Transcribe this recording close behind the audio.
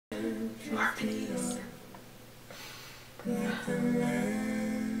Marketing. Let the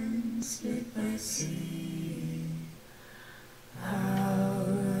landscape I see. I'll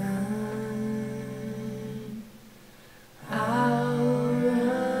run. I'll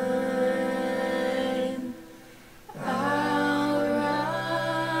run. I'll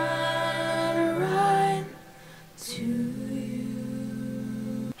run to you.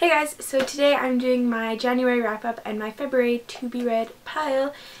 Hey guys, so today I'm doing my January wrap up and my February to be read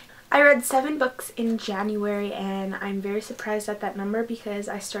pile. I read 7 books in January and I'm very surprised at that number because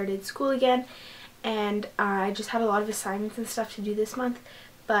I started school again and I just had a lot of assignments and stuff to do this month,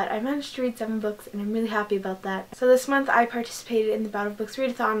 but I managed to read 7 books and I'm really happy about that. So this month I participated in the Bout of Books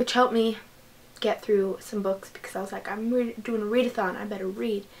readathon, which helped me get through some books because I was like, I'm doing a readathon, I better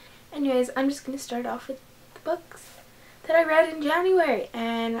read. Anyways, I'm just going to start off with the books that I read in January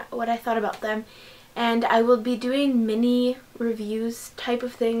and what I thought about them. And I will be doing mini reviews type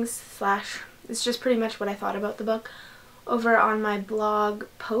of things / it's just pretty much what I thought about the book over on my blog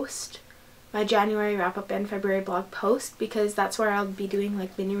post, my January wrap up and February blog post, because that's where I'll be doing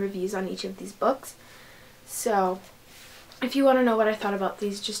like mini reviews on each of these books. So if you want to know what I thought about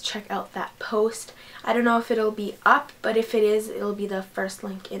these, just check out that post. I don't know if it'll be up, but if it is, it'll be the first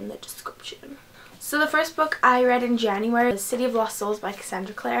link in the description. So the first book I read in January was City of Lost Souls by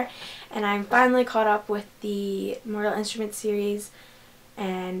Cassandra Clare, and I'm finally caught up with the Mortal Instruments series,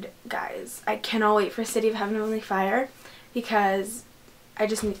 and guys, I cannot wait for City of Heavenly Fire because I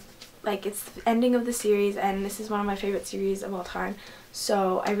just, like, it's the ending of the series and this is one of my favorite series of all time,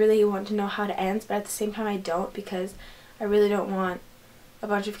 so I really want to know how it ends, but at the same time I don't, because I really don't want a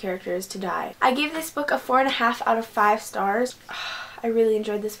bunch of characters to die. I gave this book a 4.5 out of 5 stars. I really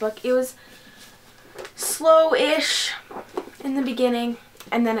enjoyed this book. It was slow-ish in the beginning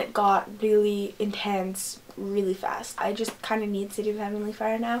and then it got really intense really fast. I just kind of need City of Heavenly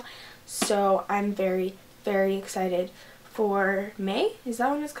Fire now, so I'm very, very excited for May. Is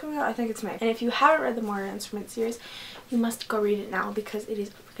that when it's coming out? I think it's May. And if you haven't read the Mortal Instruments series, you must go read it now because it is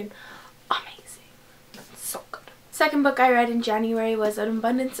freaking amazing. It's so good. Second book I read in January was An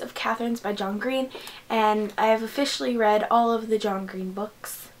Abundance of Catherines by John Green, and I have officially read all of the John Green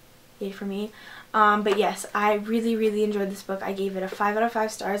books. Yay for me. But yes, I really, really enjoyed this book. I gave it a 5 out of 5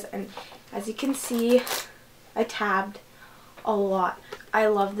 stars, and as you can see, I tabbed a lot. I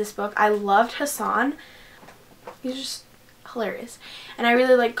loved this book. I loved Hassan. He's just hilarious. And I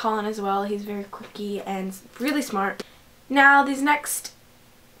really like Colin as well. He's very quirky and really smart. Now, these next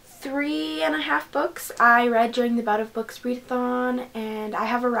 3.5 books I read during the Bout of Books readathon, and I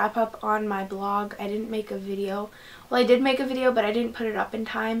have a wrap up on my blog. I didn't make a video. Well, I did make a video, but I didn't put it up in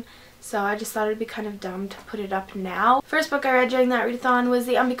time. So I just thought it'd be kind of dumb to put it up now. First book I read during that readathon was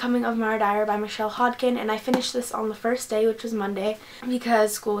The Unbecoming of Mara Dyer by Michelle Hodkin, and I finished this on the first day, which was Monday,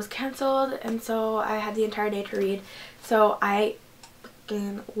 because school was cancelled, and so I had the entire day to read. So I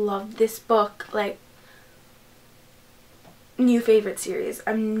fucking loved this book. Like, new favorite series.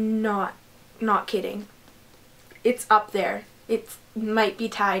 I'm not kidding. It's up there. It might be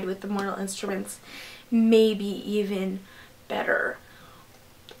tied with the Mortal Instruments, maybe even better.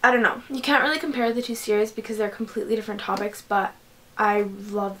 I don't know. You can't really compare the two series because they're completely different topics, but I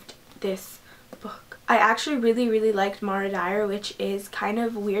loved this book. I actually really, really liked Mara Dyer, which is kind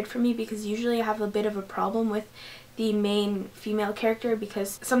of weird for me because usually I have a bit of a problem with the main female character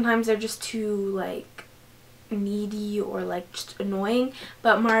because sometimes they're just too, like, needy or, like, just annoying.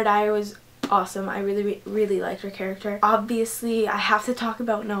 But Mara Dyer was awesome. I really, really liked her character. Obviously, I have to talk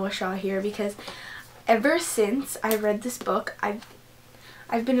about Noah Shaw here because ever since I read this book,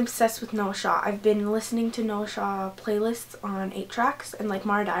 I've been obsessed with Noah Shaw. I've been listening to Noah Shaw playlists on 8 tracks and like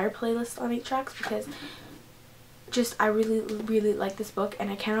Mara Dyer playlists on 8 tracks because just I really, really like this book and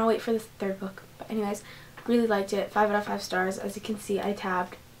I cannot wait for the 3rd book. But anyways, really liked it. 5 out of 5 stars. As you can see, I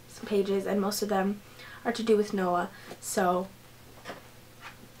tabbed some pages and most of them are to do with Noah. So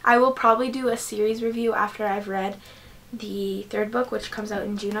I will probably do a series review after I've read the 3rd book, which comes out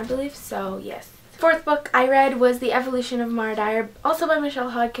in June, I believe. So yes. 4th book I read was The Evolution of Mara Dyer, also by Michelle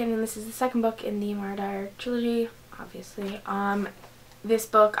Hodkin, and this is the 2nd book in the Mara Dyer trilogy, obviously. This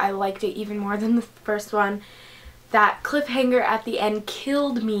book, I liked it even more than the first one. That cliffhanger at the end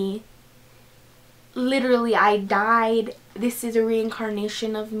killed me. Literally, I died. This is a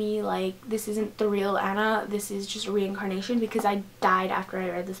reincarnation of me. Like, this isn't the real Anna. This is just a reincarnation because I died after I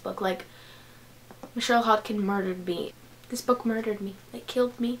read this book. Like, Michelle Hodkin murdered me. This book murdered me. It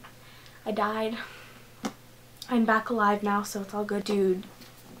killed me. I died. I'm back alive now, so it's all good. Dude.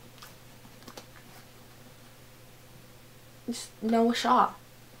 Just Noah Shaw.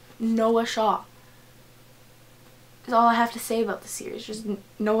 Noah Shaw. That's all I have to say about the series. Just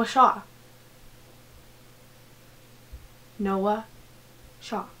Noah Shaw. Noah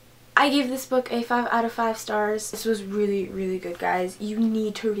Shaw. I gave this book a 5 out of 5 stars. This was really, really good, guys. You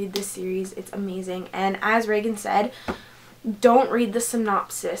need to read this series. It's amazing. And as Reagan said, don't read the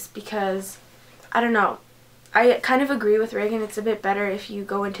synopsis because, I don't know, I kind of agree with Reagan. It's a bit better if you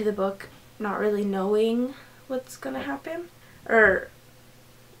go into the book not really knowing what's going to happen or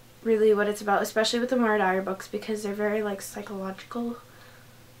really what it's about, especially with the Maura Dyer books because they're very like psychological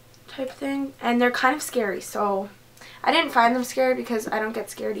type thing and they're kind of scary. So I didn't find them scary because I don't get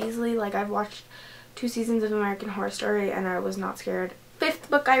scared easily. Like, I've watched 2 seasons of American Horror Story and I was not scared. 5th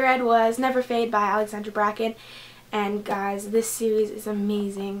book I read was Never Fade by Alexandra Bracken. And guys, this series is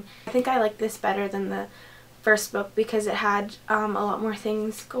amazing. I think I like this better than the first book because it had a lot more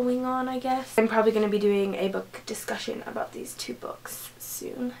things going on, I guess. I'm probably going to be doing a book discussion about these 2 books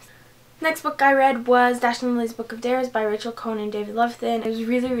soon. Next book I read was Dash and Lily's Book of Dares by Rachel Cohn and David Lovethin. It was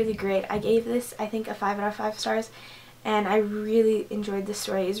really, really great. I gave this, I think, a 5 out of 5 stars. And I really enjoyed this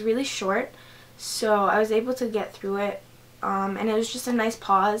story. It's really short, so I was able to get through it. And it was just a nice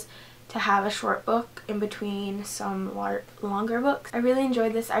pause to have a short book in between some longer books. I really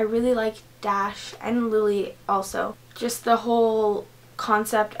enjoyed this. I really liked Dash and Lily also. Just the whole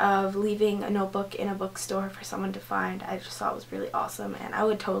concept of leaving a notebook in a bookstore for someone to find, I just thought was really awesome. And I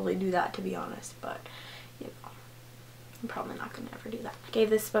would totally do that, to be honest, but you know, I'm probably not going to ever do that. I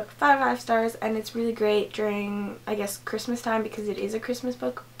gave this book 5 out of 5 stars and it's really great during, I guess, Christmas time because it is a Christmas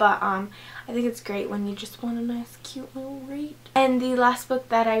book, but I think it's great when you just want a nice cute little read. And the last book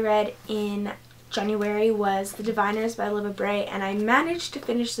that I read in January was The Diviners by Libba Bray, and I managed to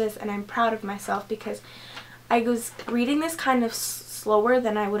finish this and I'm proud of myself because I was reading this kind of slower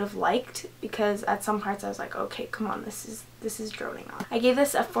than I would have liked because at some parts I was like, okay, come on, this is droning on. I gave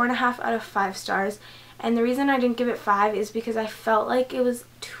this a 4.5 out of 5 stars. And the reason I didn't give it 5 is because I felt like it was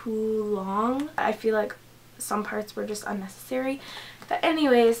too long. I feel like some parts were just unnecessary. But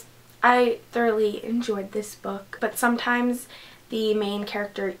anyways, I thoroughly enjoyed this book. But sometimes the main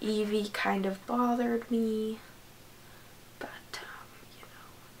character, Evie, kind of bothered me. But, you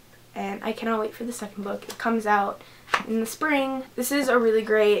know. And I cannot wait for the second book. It comes out in the spring. This is a really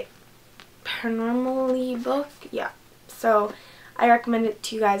great paranormal-y book. Yeah. So I recommend it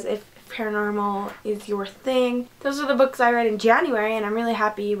to you guys if paranormal is your thing. Those are the books I read in January and I'm really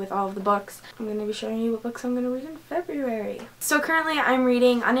happy with all of the books. I'm going to be showing you what books I'm going to read in February. So currently I'm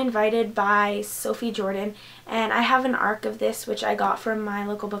reading Uninvited by Sophie Jordan and I have an ARC of this which I got from my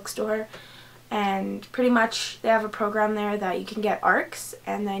local bookstore, and pretty much they have a program there that you can get ARCs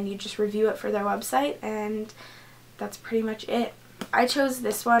and then you just review it for their website, and that's pretty much it. I chose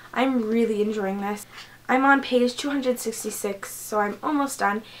this one. I'm really enjoying this. I'm on page 266, so I'm almost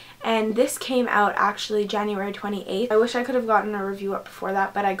done. And this came out actually January 28th. I wish I could have gotten a review up before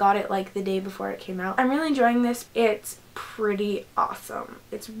that, but I got it like the day before it came out. I'm really enjoying this. It's pretty awesome.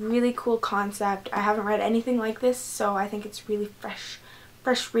 It's really cool concept. I haven't read anything like this, so I think it's really fresh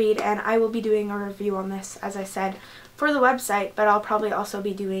read, and I will be doing a review on this, as I said, for the website, but I'll probably also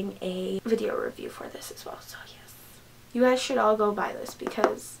be doing a video review for this as well. So yes, you guys should all go buy this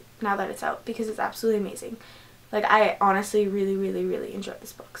because now that it's out, because it's absolutely amazing. Like, I honestly really, really, really enjoyed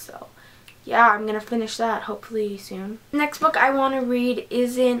this book. So yeah, I'm gonna finish that hopefully soon. Next book I want to read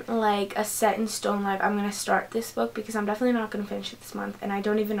isn't like a set in stone, like I'm gonna start this book, because I'm definitely not gonna finish it this month and I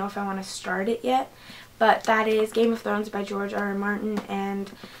don't even know if I want to start it yet. But that is Game of Thrones by George R.R. Martin,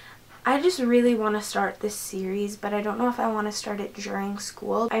 and I just really want to start this series, but I don't know if I want to start it during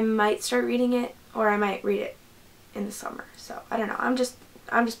school. I might start reading it, or I might read it in the summer. So I don't know. I'm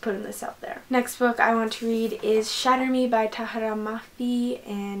just putting this out there. Next book I want to read is Shatter Me by Tahira Mafi,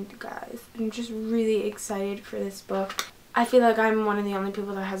 and guys, I'm just really excited for this book. I feel like I'm one of the only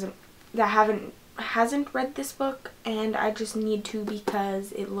people that hasn't read this book, and I just need to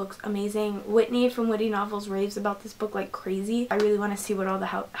because it looks amazing. Whitney from Witty Novels raves about this book like crazy. I really want to see what all the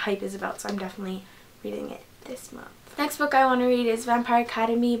hype is about, so I'm definitely reading it this month. Next book I want to read is Vampire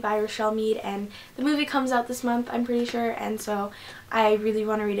Academy by Rochelle Mead, and the movie comes out this month, I'm pretty sure, and so I really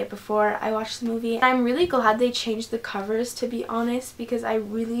want to read it before I watch the movie. I'm really glad they changed the covers, to be honest, because I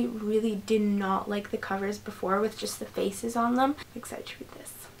really, really did not like the covers before with just the faces on them. I'm excited to read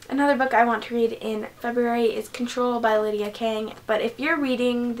this. Another book I want to read in February is Control by Lydia Kang, but if you're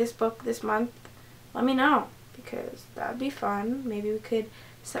reading this book this month, let me know, because that'd be fun. Maybe we could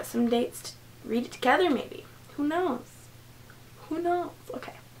set some dates to read it together, maybe. Who knows? Who knows?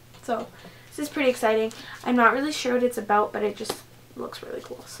 Okay, so this is pretty exciting. I'm not really sure what it's about, but it just looks really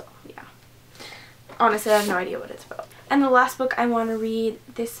cool, so yeah. Honestly, I have no idea what it's about. And the last book I want to read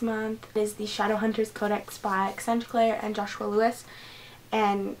this month is The Shadowhunters Codex by Cassandra Clare and Joshua Lewis.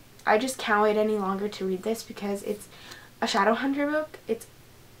 And I just can't wait any longer to read this because it's a Shadowhunter book. It's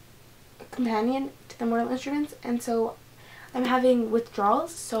a companion to the Mortal Instruments, and so I'm having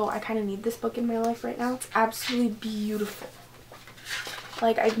withdrawals, so I kind of need this book in my life right now. It's absolutely beautiful.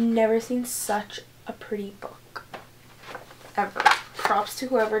 Like, I've never seen such a pretty book ever. Props to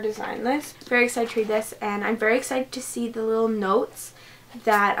whoever designed this. Very excited to read this, and I'm very excited to see the little notes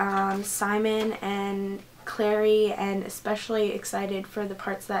that Simon and Clary, and especially excited for the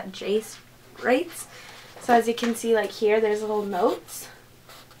parts that Jace writes. So as you can see, like here, there's little notes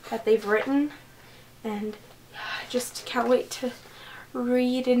that they've written, and I just can't wait to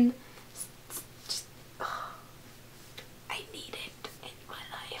read, and just, oh, I need it in my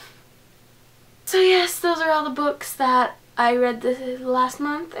life. So yes, those are all the books that I read this last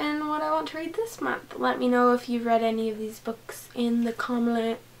month and what I want to read this month. Let me know if you've read any of these books in the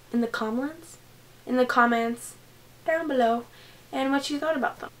comments down below, and what you thought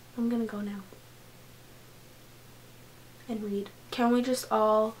about them. I'm gonna go now and read. Can we just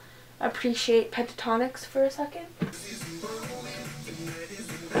all appreciate pentatonics for a second?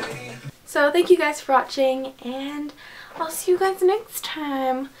 So thank you guys for watching, and I'll see you guys next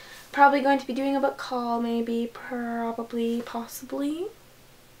time. Probably going to be doing a book haul, maybe, probably, possibly.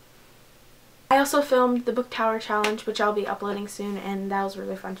 I also filmed the Book Tower Challenge, which I'll be uploading soon, and that was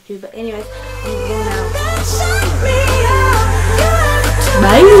really fun to do. But anyways, I'm going now.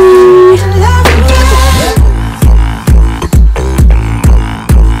 Bye!